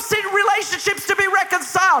 more relationships to be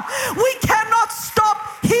reconciled. We cannot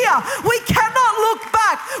stop here. We cannot look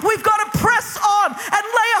back. We've got to press on and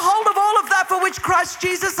lay a hold of all of that for which Christ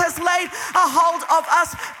Jesus has laid a hold of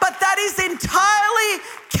us. But that is entirely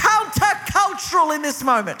countercultural in this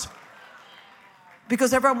moment.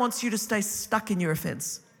 Because everyone wants you to stay stuck in your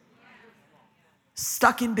offense,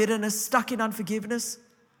 stuck in bitterness, stuck in unforgiveness.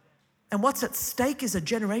 And what's at stake is a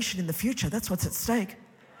generation in the future. That's what's at stake.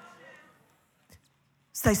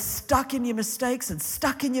 Stay stuck in your mistakes and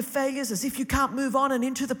stuck in your failures as if you can't move on and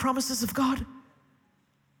into the promises of God.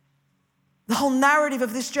 The whole narrative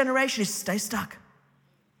of this generation is stay stuck.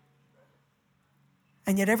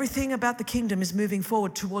 And yet everything about the kingdom is moving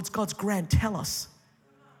forward towards God's grand telos.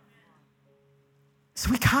 So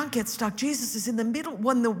we can't get stuck. Jesus is in the middle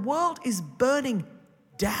when the world is burning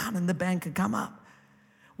down and the band can come up.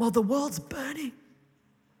 While the world's burning,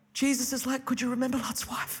 Jesus is like, could you remember Lot's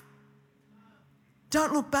wife?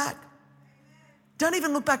 Don't look back. Don't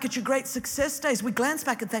even look back at your great success days. We glance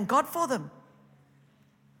back and thank God for them.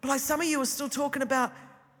 But like some of you are still talking about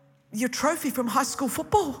your trophy from high school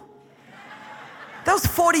football. That was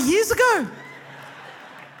 40 years ago.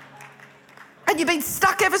 And you've been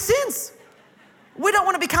stuck ever since. We don't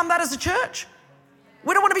want to become that as a church.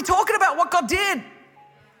 We don't want to be talking about what God did,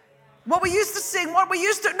 what we used to sing, what we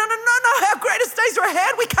used to. No. Our greatest days are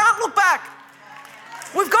ahead. We can't look back.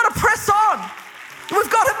 We've got to press on. We've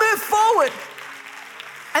got to move forward.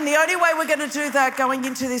 And the only way we're going to do that going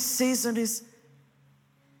into this season is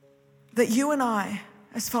that you and I,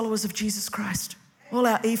 as followers of Jesus Christ, all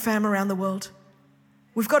our e-fam around the world,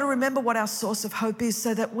 we've got to remember what our source of hope is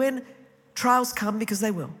so that when trials come, because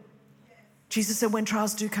they will, Jesus said when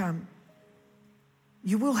trials do come,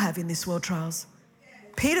 you will have in this world trials.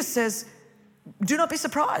 Peter says, do not be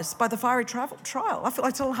surprised by the fiery trial. I feel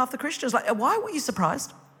like telling half the Christians, like, why were you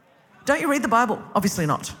surprised? Don't you read the Bible? Obviously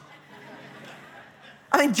not.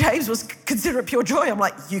 I mean, James was consider it pure joy. I'm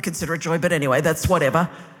like, you consider it joy, but anyway, that's whatever.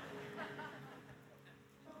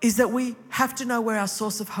 Is that we have to know where our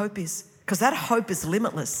source of hope is, because that hope is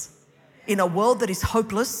limitless. In a world that is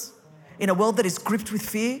hopeless, in a world that is gripped with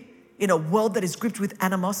fear, in a world that is gripped with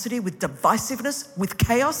animosity, with divisiveness, with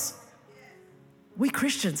chaos, we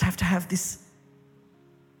Christians have to have this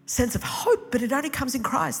sense of hope, but it only comes in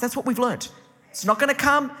Christ. That's what we've learned. It's not going to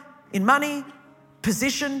come in money,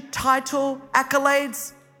 position, title,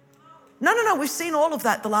 accolades. No. We've seen all of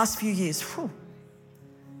that the last few years. Whew.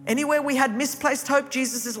 Anywhere we had misplaced hope,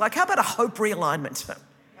 Jesus is like, how about a hope realignment?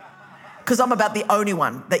 Because I'm about the only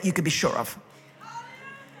one that you could be sure of.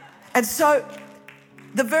 And so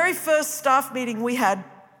the very first staff meeting we had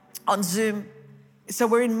on Zoom, so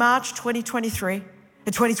we're in March 2020.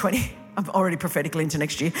 I'm already prophetically into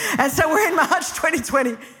next year. And so we're in March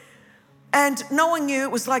 2020. And no one knew.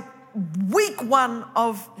 It was like week one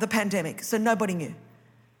of the pandemic, so nobody knew.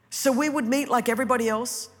 So we would meet like everybody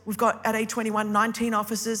else. We've got at A21 19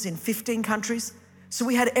 offices in 15 countries. So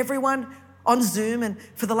we had everyone on Zoom, and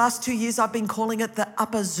for the last 2 years I've been calling it the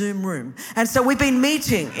upper Zoom room. And so we've been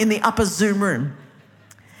meeting in the upper Zoom room.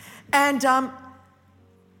 And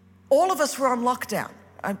all of us were on lockdown.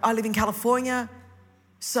 I live in California,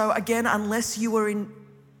 so again, unless you were in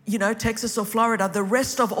Texas or Florida, the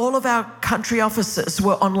rest of all of our country offices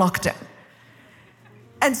were on lockdown.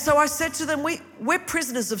 And so I said to them, we're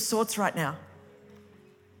prisoners of sorts right now,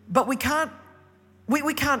 but we can't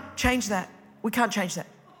change that. We can't change that.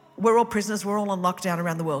 We're all prisoners. We're all on lockdown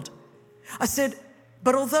around the world. I said,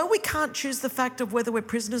 but although we can't choose the fact of whether we're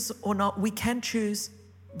prisoners or not, we can choose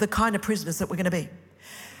the kind of prisoners that we're going to be.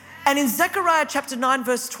 And in Zechariah chapter 9,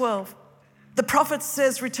 verse 12, the prophet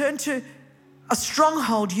says, return to a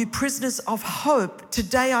stronghold, you prisoners of hope.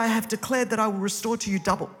 Today I have declared that I will restore to you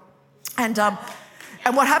double. And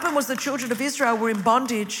what happened was the children of Israel were in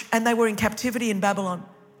bondage and they were in captivity in Babylon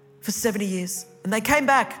for 70 years. And they came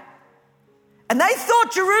back. And they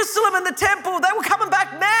thought Jerusalem and the temple, they were coming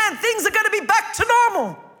back. Man, things are going to be back to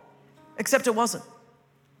normal. Except it wasn't.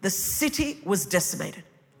 The city was decimated.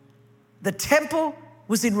 The temple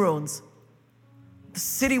was in ruins. The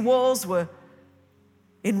city walls were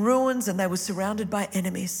in ruins and they were surrounded by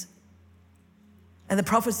enemies. And the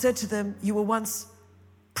prophet said to them, you were once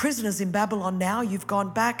prisoners in Babylon. Now you've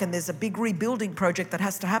gone back and there's a big rebuilding project that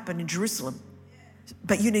has to happen in Jerusalem.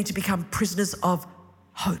 But you need to become prisoners of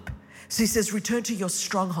hope. So he says, return to your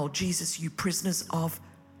stronghold, Jesus, you prisoners of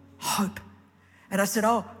hope. And I said,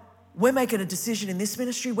 we're making a decision in this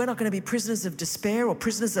ministry. We're not going to be prisoners of despair or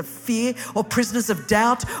prisoners of fear or prisoners of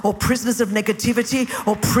doubt or prisoners of negativity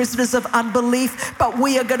or prisoners of unbelief, but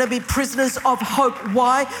we are going to be prisoners of hope.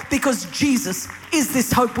 Why? Because Jesus is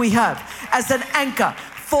this hope we have as an anchor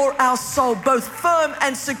for our soul, both firm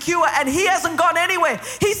and secure. And he hasn't gone anywhere.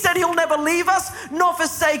 He said he'll never leave us nor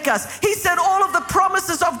forsake us. He said all of the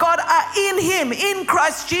promises of God are in him, in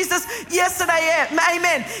Christ Jesus. Yes and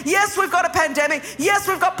amen. Yes, we've got a pandemic. Yes,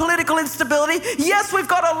 we've got political instability. Yes, we've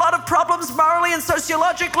got a lot of problems morally and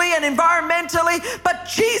sociologically and environmentally. But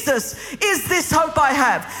Jesus is this hope I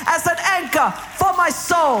have as an anchor for my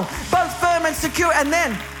soul, both firm and secure. And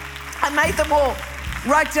then I made them all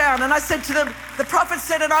write down. And I said to them, the prophet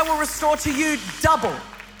said, and I will restore to you double.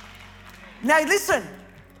 Now listen,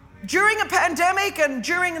 during a pandemic and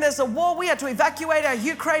during there's a war, we had to evacuate our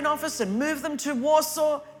Ukraine office and move them to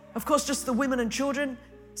Warsaw. Of course, just the women and children.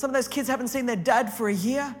 Some of those kids haven't seen their dad for a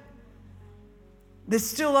year. They're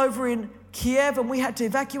still over in Kiev and we had to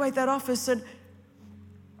evacuate that office. And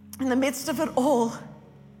in the midst of it all,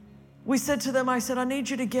 we said to them, I said, I need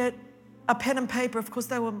you to get a pen and paper. Of course,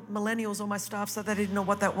 they were millennials, all my staff, so they didn't know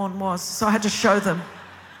what that one was. So I had to show them,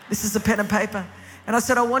 this is a pen and paper. And I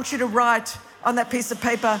said, I want you to write on that piece of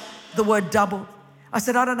paper the word double. I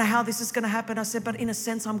said, I don't know how this is going to happen. I said, but in a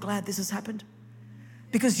sense, I'm glad this has happened.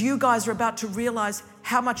 Because you guys are about to realize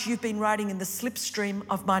how much you've been riding in the slipstream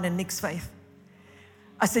of mine and Nick's faith.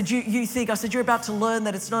 I said, you think, I said, you're about to learn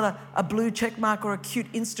that it's not a blue check mark or a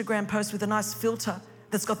cute Instagram post with a nice filter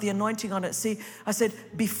that's got the anointing on it. See, I said,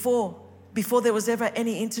 before there was ever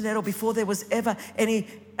any internet or before there was ever any,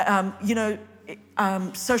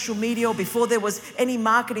 social media or before there was any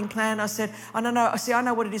marketing plan, I said, I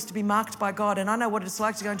know what it is to be marked by God, and I know what it's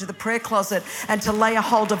like to go into the prayer closet and to lay a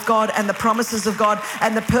hold of God and the promises of God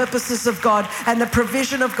and the purposes of God and the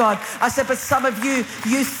provision of God. I said, but some of you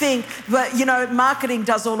think that, marketing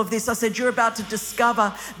does all of this. I said, you're about to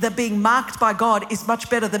discover that being marked by God is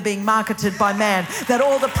much better than being marketed by man, that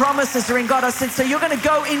all the promises are in God. I said, so you're going to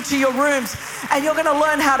go into your rooms and you're going to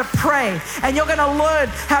learn how to pray and you're going to learn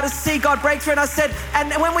how to see God break through. And I said,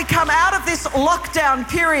 and when we come out of this lockdown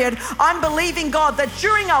period, I'm believing God that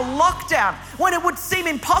during a lockdown, when it would seem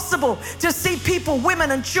impossible to see people,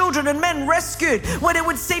 women and children and men rescued, when it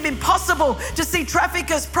would seem impossible to see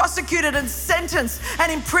traffickers prosecuted and sentenced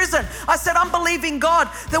and imprisoned, I said, I'm believing God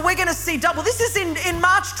that we're going to see double. This is in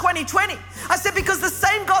March 2020. I said, because the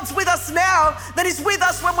same God's with us now that is with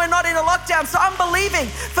us when we're not in a lockdown. So I'm believing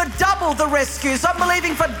for double the rescues. I'm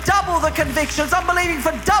believing for double the convictions. I'm believing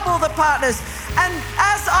for double the partners. And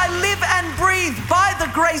as I live and breathe by the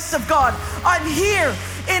grace of God, I'm here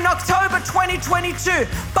in October 2022,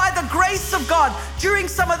 by the grace of God, during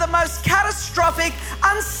some of the most catastrophic,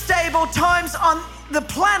 unstable times on the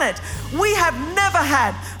planet. We have never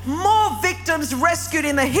had more victims rescued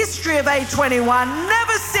in the history of A21,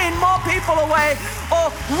 never seen more people away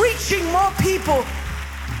or reaching more people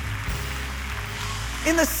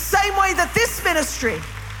in the same way that this ministry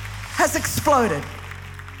has exploded.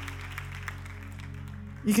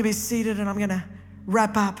 You can be seated, and I'm going to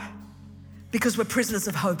wrap up, because we're prisoners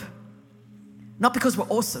of hope. Not because we're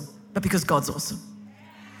awesome, but because God's awesome.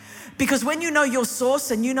 Because when you know your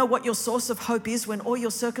source and you know what your source of hope is, when all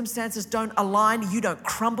your circumstances don't align, you don't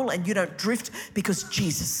crumble and you don't drift, because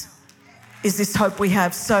Jesus is this hope we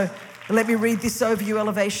have. So let me read this over you,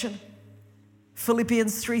 Elevation.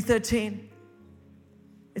 Philippians 3:13.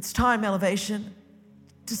 It's time, Elevation,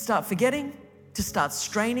 to start forgetting, to start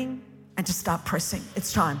straining, and to start pressing.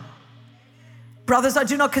 It's time. Brothers, I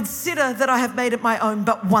do not consider that I have made it my own,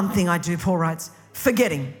 but one thing I do, Paul writes,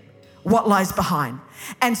 forgetting what lies behind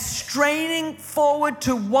and straining forward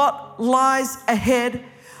to what lies ahead,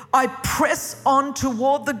 I press on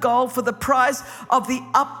toward the goal for the prize of the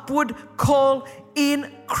upward call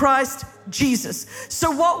in Christ Jesus.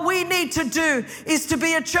 So what we need to do is to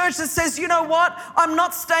be a church that says, you know what? I'm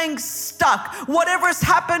not staying stuck. Whatever has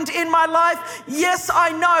happened in my life, yes,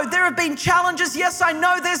 I know there have been challenges. Yes, I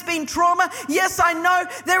know there's been trauma. Yes, I know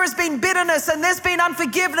there has been bitterness and there's been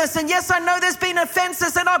unforgiveness. And yes, I know there's been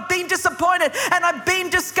offenses and I've been disappointed and I've been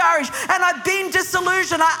discouraged and I've been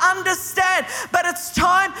disillusioned. I understand, but it's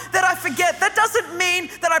time that I forget. That doesn't mean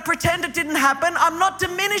that I pretend it didn't happen. I'm not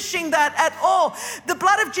diminishing that at all. The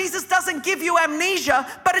blood of Jesus doesn't give you amnesia,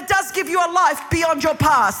 but it does give you a life beyond your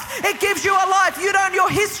past. It gives you a life. Your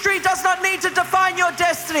history does not need to define your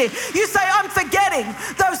destiny. You say, I'm forgetting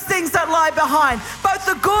those things that lie behind, both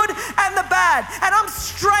the good and the bad. And I'm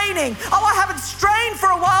straining. Oh, I haven't strained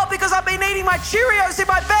for a while because I've been eating my Cheerios in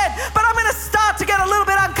my bed, but I'm going to start to get a little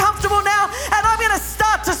bit uncomfortable now, and I'm going to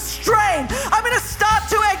start to strain. I'm going to start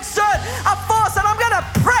to exert a force, and I'm going to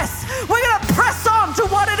press. We're going to press on to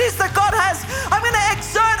what it is that God has. I'm going to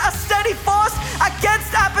exert a steady force against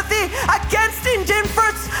apathy, against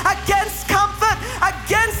indifference, against comfort,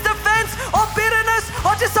 against offense or bitterness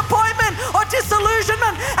or disappointment or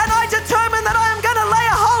disillusionment. And I determine that I am going to lay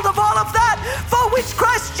a hold of all of that for which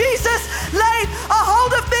Christ Jesus laid a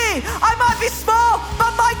hold of me. I might be small, but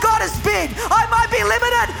my God is big. I might be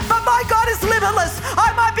limited, but my God is limitless. I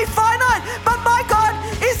might be finite, but my God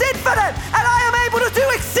is infinite. And I am able to do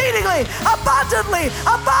exceedingly, abundantly,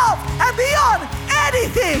 above and beyond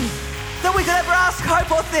anything that we could ever ask,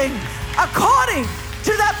 hope, or think, according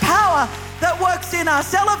to that power that works in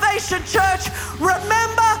us. Elevation Church,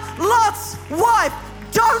 remember Lot's wife.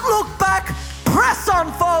 Don't look back. Press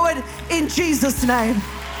on forward in Jesus' name.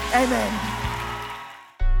 Amen.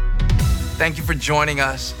 Thank you for joining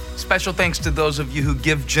us. Special thanks to those of you who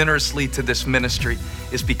give generously to this ministry.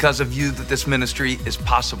 It's because of you that this ministry is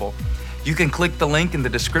possible. You can click the link in the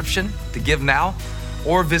description to give now,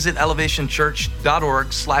 or visit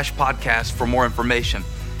elevationchurch.org/podcast for more information.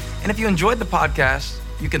 And if you enjoyed the podcast,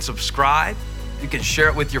 you can subscribe, you can share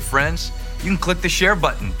it with your friends, you can click the share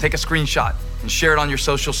button, take a screenshot, and share it on your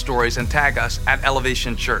social stories and tag us at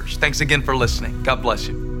Elevation Church. Thanks again for listening. God bless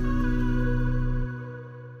you.